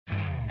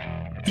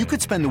You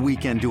could spend the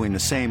weekend doing the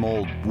same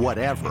old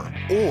whatever,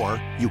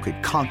 or you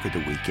could conquer the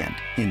weekend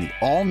in the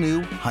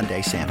all-new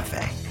Hyundai Santa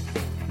Fe.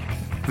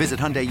 Visit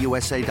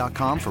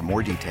HyundaiUSA.com for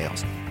more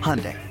details.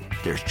 Hyundai,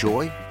 there's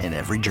joy in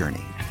every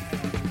journey.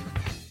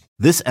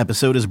 This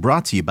episode is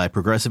brought to you by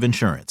Progressive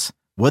Insurance.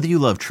 Whether you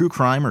love true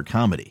crime or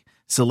comedy,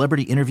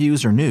 celebrity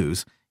interviews or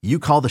news, you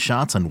call the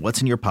shots on what's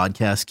in your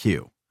podcast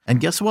queue. And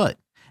guess what?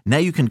 Now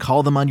you can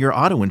call them on your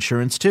auto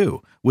insurance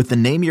too with the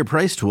Name Your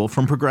Price tool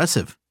from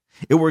Progressive.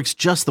 It works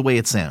just the way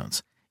it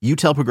sounds. You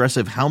tell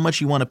Progressive how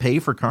much you want to pay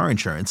for car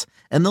insurance,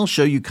 and they'll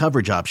show you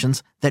coverage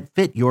options that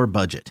fit your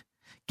budget.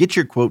 Get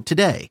your quote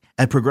today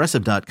at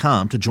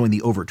Progressive.com to join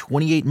the over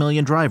 28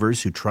 million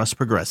drivers who trust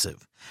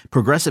Progressive.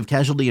 Progressive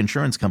Casualty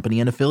Insurance Company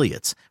and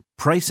Affiliates.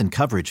 Price and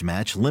coverage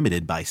match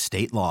limited by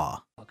state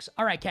law.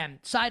 All right, Ken,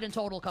 side and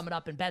total coming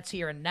up in bets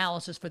here and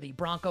analysis for the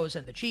Broncos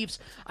and the Chiefs.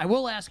 I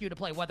will ask you to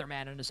play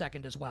Weatherman in a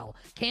second as well.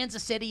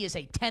 Kansas City is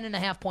a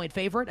 10.5-point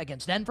favorite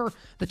against Denver.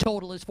 The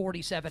total is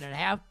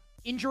 47.5.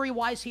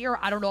 Injury-wise here,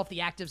 I don't know if the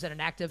actives and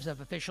inactives have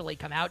officially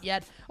come out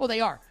yet. Oh,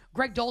 they are.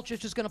 Greg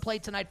Dulcich is going to play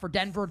tonight for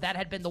Denver. That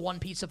had been the one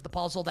piece of the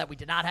puzzle that we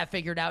did not have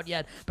figured out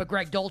yet. But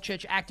Greg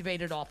Dulcich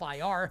activated off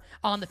IR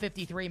on the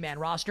 53-man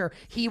roster.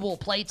 He will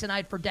play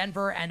tonight for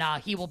Denver, and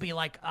he will be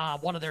like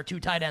one of their two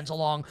tight ends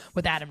along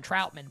with Adam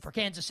Troutman. For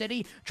Kansas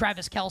City,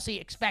 Travis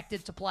Kelce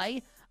expected to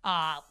play.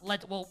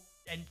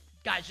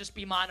 Guys, just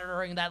be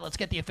monitoring that. Let's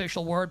get the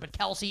official word. But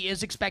Kelce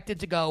is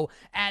expected to go,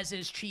 as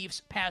is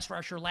Chiefs pass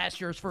rusher,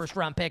 last year's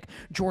first-round pick,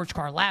 George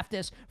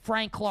Karlaftis.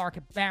 Frank Clark,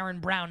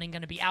 Baron Browning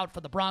going to be out for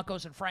the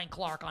Broncos, and Frank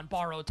Clark on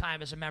borrowed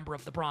time as a member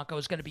of the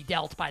Broncos going to be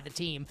dealt by the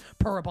team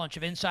per a bunch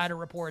of insider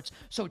reports.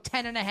 So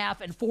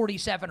 10.5 and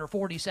 47 or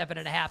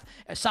 47.5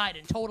 aside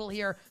in total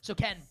here. So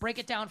Ken, break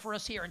it down for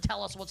us here and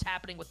tell us what's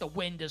happening with the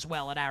wind as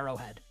well at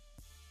Arrowhead.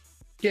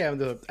 Yeah,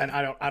 and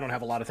I don't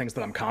have a lot of things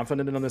that I'm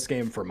confident in on this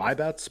game for my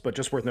bets, but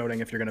just worth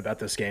noting if you're going to bet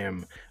this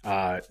game,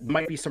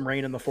 might be some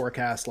rain in the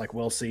forecast. Like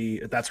we'll see.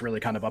 That's really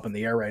kind of up in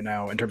the air right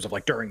now in terms of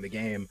like during the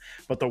game.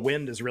 But the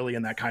wind is really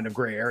in that kind of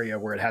gray area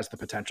where it has the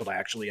potential to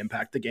actually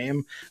impact the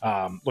game.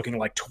 Looking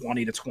like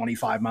 20 to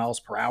 25 miles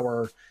per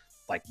hour.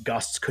 Like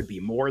gusts could be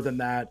more than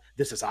that.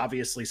 This is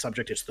obviously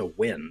subject. It's the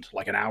wind.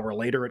 Like an hour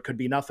later, it could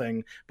be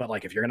nothing. But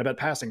like if you're going to bet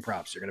passing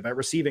props, you're going to bet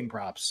receiving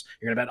props,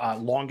 you're going to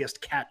bet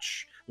longest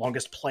catch,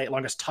 longest play,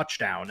 longest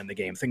touchdown in the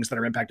game, things that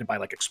are impacted by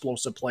like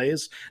explosive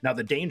plays. Now,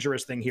 the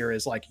dangerous thing here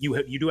is like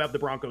you do have the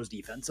Broncos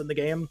defense in the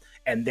game,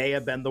 and they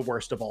have been the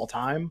worst of all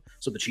time.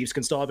 So the Chiefs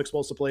can still have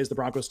explosive plays. The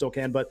Broncos still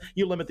can, but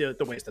you limit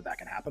the ways that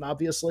can happen,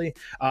 obviously.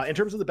 In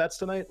terms of the bets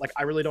tonight, like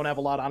I really don't have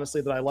a lot, honestly,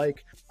 that I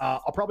like.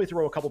 I'll probably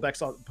throw a couple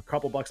bucks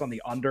on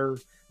the under,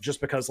 just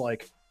because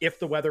like if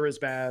the weather is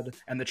bad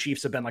and the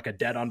Chiefs have been like a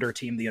dead under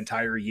team the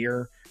entire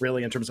year,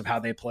 really in terms of how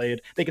they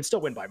played, they can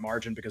still win by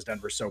margin because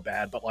Denver's so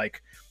bad. But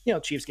like, you know,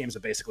 Chiefs games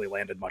have basically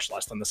landed much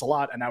less than this a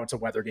lot. And now it's a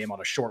weather game on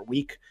a short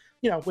week,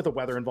 you know, with the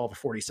weather involved,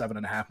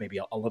 47.5, maybe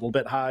a little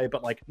bit high,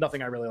 but like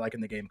nothing I really like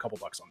in the game. Couple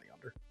bucks on the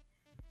under.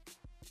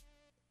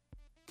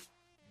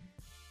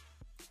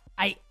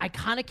 I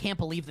kind of can't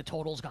believe the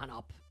total's gone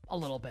up a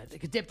little bit. It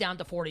could dip down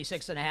to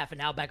 46.5 and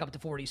now back up to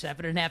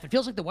 47.5. It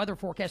feels like the weather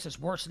forecast is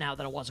worse now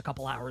than it was a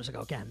couple hours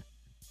ago, Ken.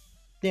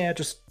 Yeah,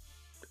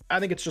 I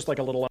think it's just like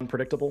a little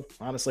unpredictable,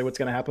 honestly, what's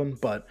going to happen.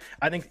 But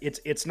I think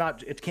it's not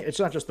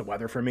just the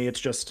weather for me. It's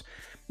just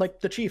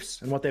like the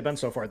Chiefs and what they've been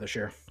so far this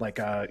year. Like,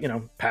 you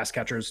know, pass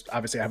catchers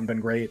obviously haven't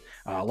been great.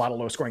 A lot of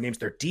low scoring games.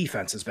 Their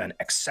defense has been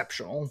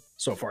exceptional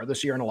so far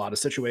this year in a lot of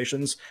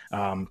situations.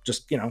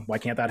 Just, you know, why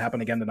can't that happen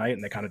again tonight?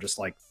 And they kind of just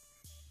like,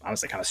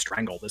 honestly, kind of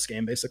strangle this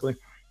game, basically.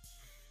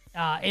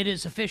 It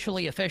is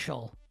officially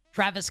official.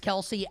 Travis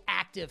Kelce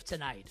active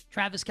tonight.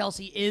 Travis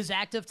Kelce is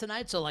active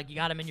tonight, so like you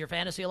got him in your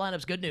fantasy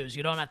lineups. Good news.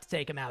 You don't have to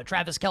take him out.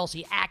 Travis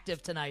Kelce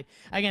active tonight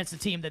against the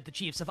team that the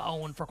Chiefs have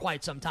owned for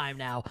quite some time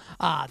now,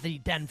 the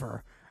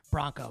Denver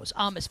Broncos.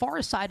 As far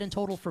as side and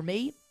total for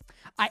me,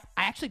 I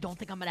actually don't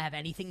think I'm going to have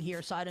anything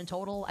here side and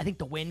total. I think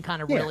the win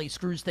kind of really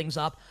screws things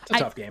up. It's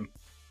a tough game.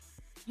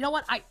 You know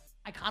what?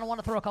 I kind of want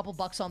to throw a couple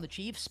bucks on the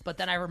Chiefs, but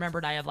then I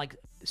remembered I have like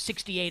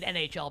 68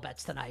 NHL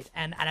bets tonight,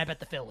 and I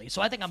bet the Phillies.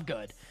 So I think I'm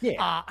good.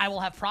 Yeah. I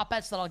will have prop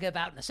bets that I'll give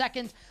out in a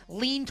second.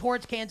 Lean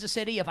towards Kansas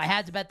City. If I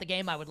had to bet the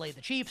game, I would lay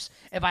the Chiefs.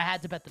 If I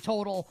had to bet the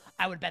total,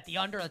 I would bet the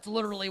under. That's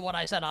literally what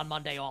I said on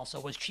Monday also,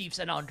 was Chiefs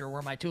and under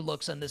were my two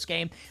looks in this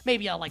game.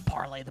 Maybe I'll like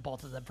parlay the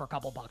both of them for a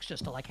couple bucks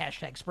just to like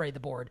hashtag spray the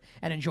board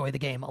and enjoy the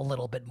game a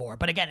little bit more.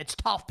 But again, it's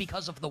tough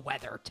because of the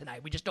weather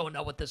tonight. We just don't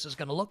know what this is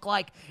going to look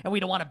like, and we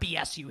don't want to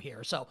BS you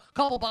here. So a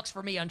couple bucks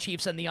for me on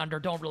Chiefs and the under.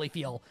 Don't really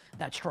feel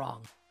that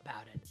strong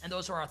about it. And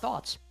those are our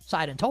thoughts,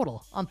 side and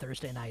total, on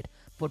Thursday Night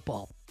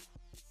Football.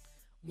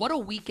 What a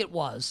week it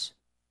was,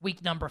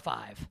 week number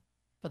 5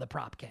 for the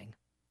Prop King.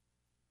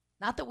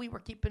 Not that we were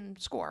keeping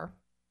score,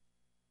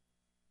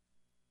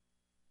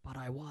 but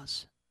I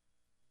was.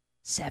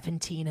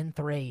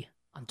 17-3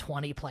 on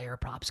 20 player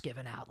props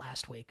given out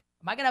last week.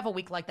 Am I going to have a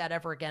week like that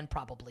ever again?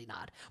 Probably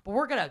not. But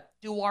we're going to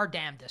do our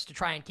damnedest to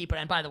try and keep it.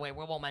 And by the way,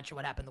 we won't mention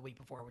what happened the week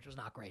before, which was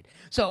not great.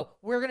 So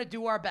we're going to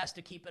do our best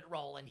to keep it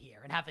rolling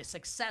here and have a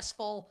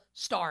successful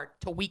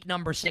start to week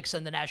number 6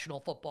 in the National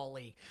Football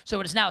League. So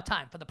it is now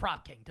time for the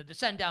Prop King to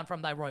descend down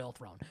from thy royal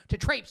throne, to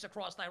traipse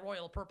across thy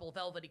royal purple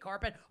velvety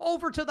carpet,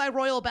 over to thy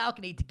royal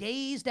balcony, to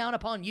gaze down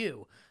upon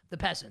you, the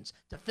peasants,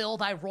 to fill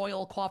thy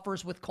royal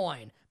coffers with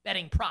coin,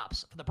 betting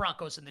props for the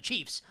Broncos and the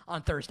Chiefs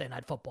on Thursday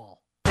Night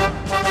Football.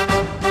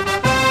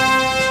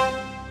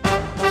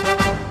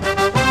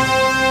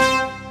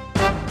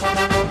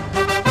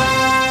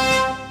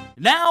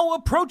 Now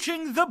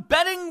approaching the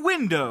betting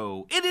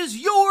window, it is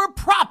your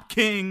prop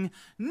king,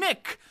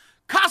 Nick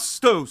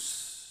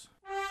Costos.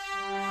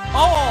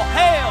 All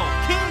hail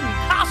King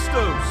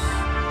Costos.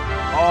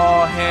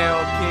 All hail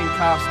King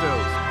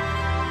Costos.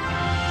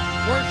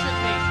 Worship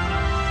me.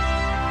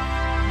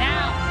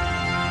 Now.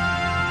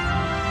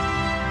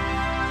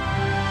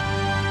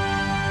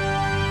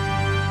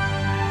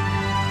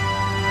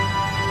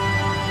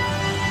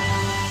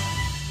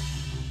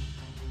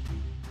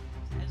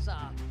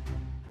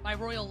 My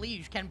royal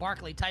liege, Ken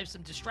Barkley, types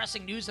some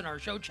distressing news in our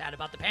show chat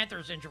about the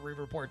Panthers injury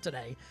report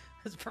today.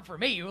 For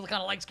me, who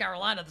kind of likes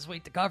Carolina this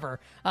week to cover.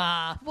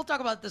 We'll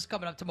talk about this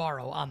coming up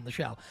tomorrow on the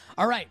show.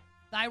 All right.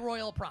 Thy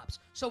royal props.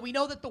 So we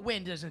know that the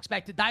wind is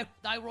expected, thy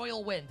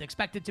royal wind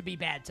expected to be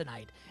bad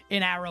tonight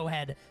in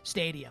Arrowhead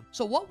Stadium.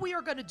 So what we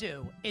are going to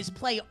do is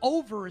play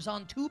overs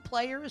on 2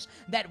 players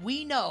that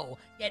we know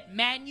get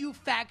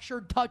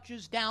manufactured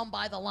touches down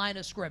by the line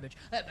of scrimmage.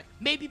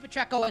 Maybe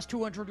Pacheco has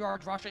 200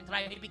 yards rushing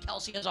tonight. Maybe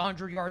Kelsey has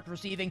 100 yards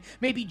receiving.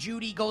 Maybe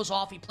Judy goes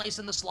off. He plays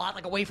in the slot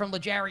like away from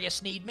L'Jarius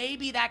Sneed.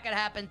 Maybe that could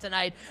happen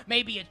tonight.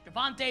 Maybe it's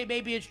Javonte.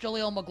 Maybe it's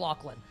Jaleel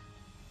McLaughlin.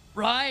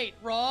 Right,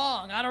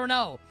 wrong, I don't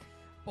know.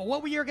 But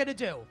what we are going to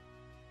do,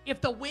 if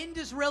the wind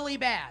is really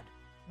bad,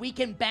 we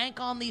can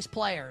bank on these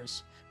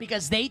players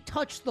because they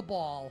touch the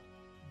ball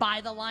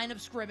by the line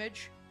of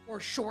scrimmage or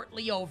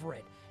shortly over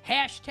it.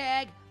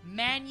 Hashtag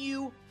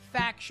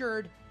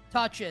manufactured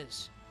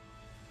touches.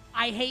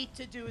 I hate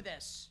to do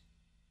this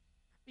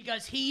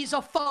because he's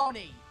a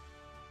phony.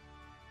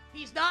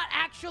 He's not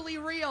actually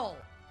real,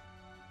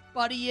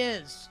 but he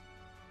is.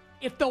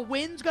 If the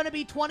wind's going to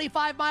be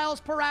 25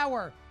 miles per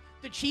hour,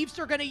 the Chiefs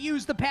are going to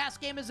use the pass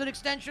game as an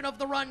extension of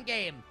the run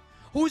game.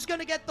 Who's going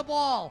to get the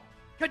ball?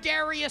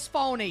 Kadarius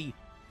Toney.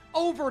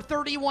 Over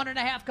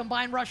 31.5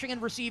 combined rushing and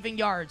receiving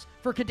yards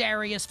for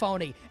Kadarius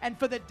Toney. And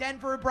for the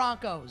Denver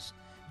Broncos,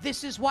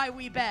 this is why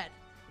we bet.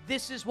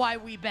 This is why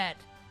we bet.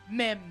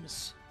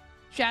 Mims.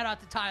 Shout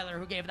out to Tyler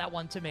who gave that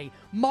one to me.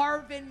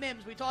 Marvin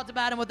Mims. We talked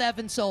about him with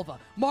Evan Silva.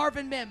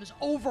 Marvin Mims,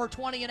 over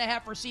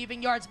 20.5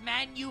 receiving yards,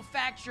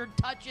 manufactured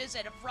touches,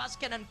 and if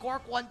Ruskin and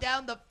Cork one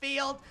down the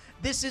field,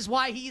 this is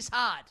why he's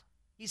hot.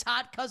 He's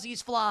hot because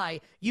he's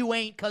fly. You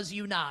ain't because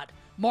you not.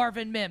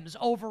 Marvin Mims,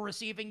 over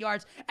receiving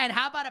yards. And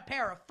how about a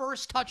pair of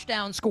first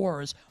touchdown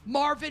scorers?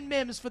 Marvin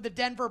Mims for the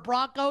Denver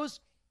Broncos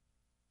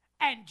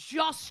and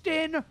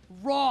Justin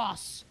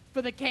Ross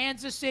for the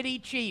Kansas City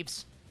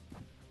Chiefs.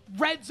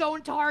 Red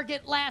zone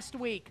target last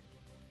week.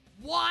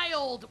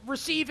 Wild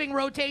receiving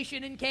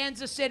rotation in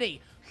Kansas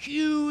City.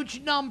 Huge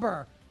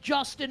number.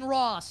 Justin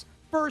Ross,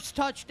 first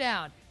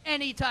touchdown,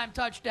 anytime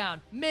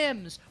touchdown.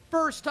 Mims,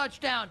 first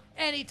touchdown,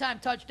 anytime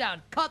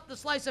touchdown. Cut the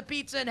slice of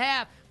pizza in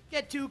half.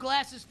 Get 2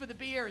 glasses for the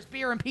beers,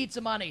 beer and pizza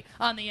money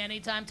on the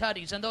Anytime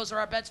Tutties. And those are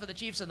our bets for the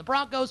Chiefs and the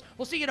Broncos.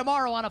 We'll see you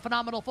tomorrow on a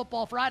phenomenal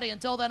Football Friday.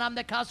 Until then, I'm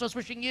Nick Costos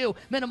wishing you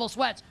minimal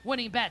sweats,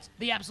 winning bets,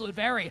 the absolute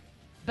very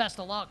best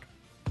of luck.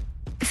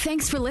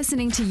 Thanks for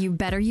listening to You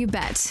Better You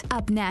Bet.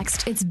 Up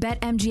next, it's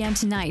BetMGM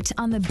Tonight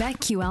on the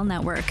BetQL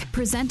Network,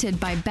 presented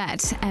by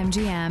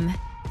BetMGM.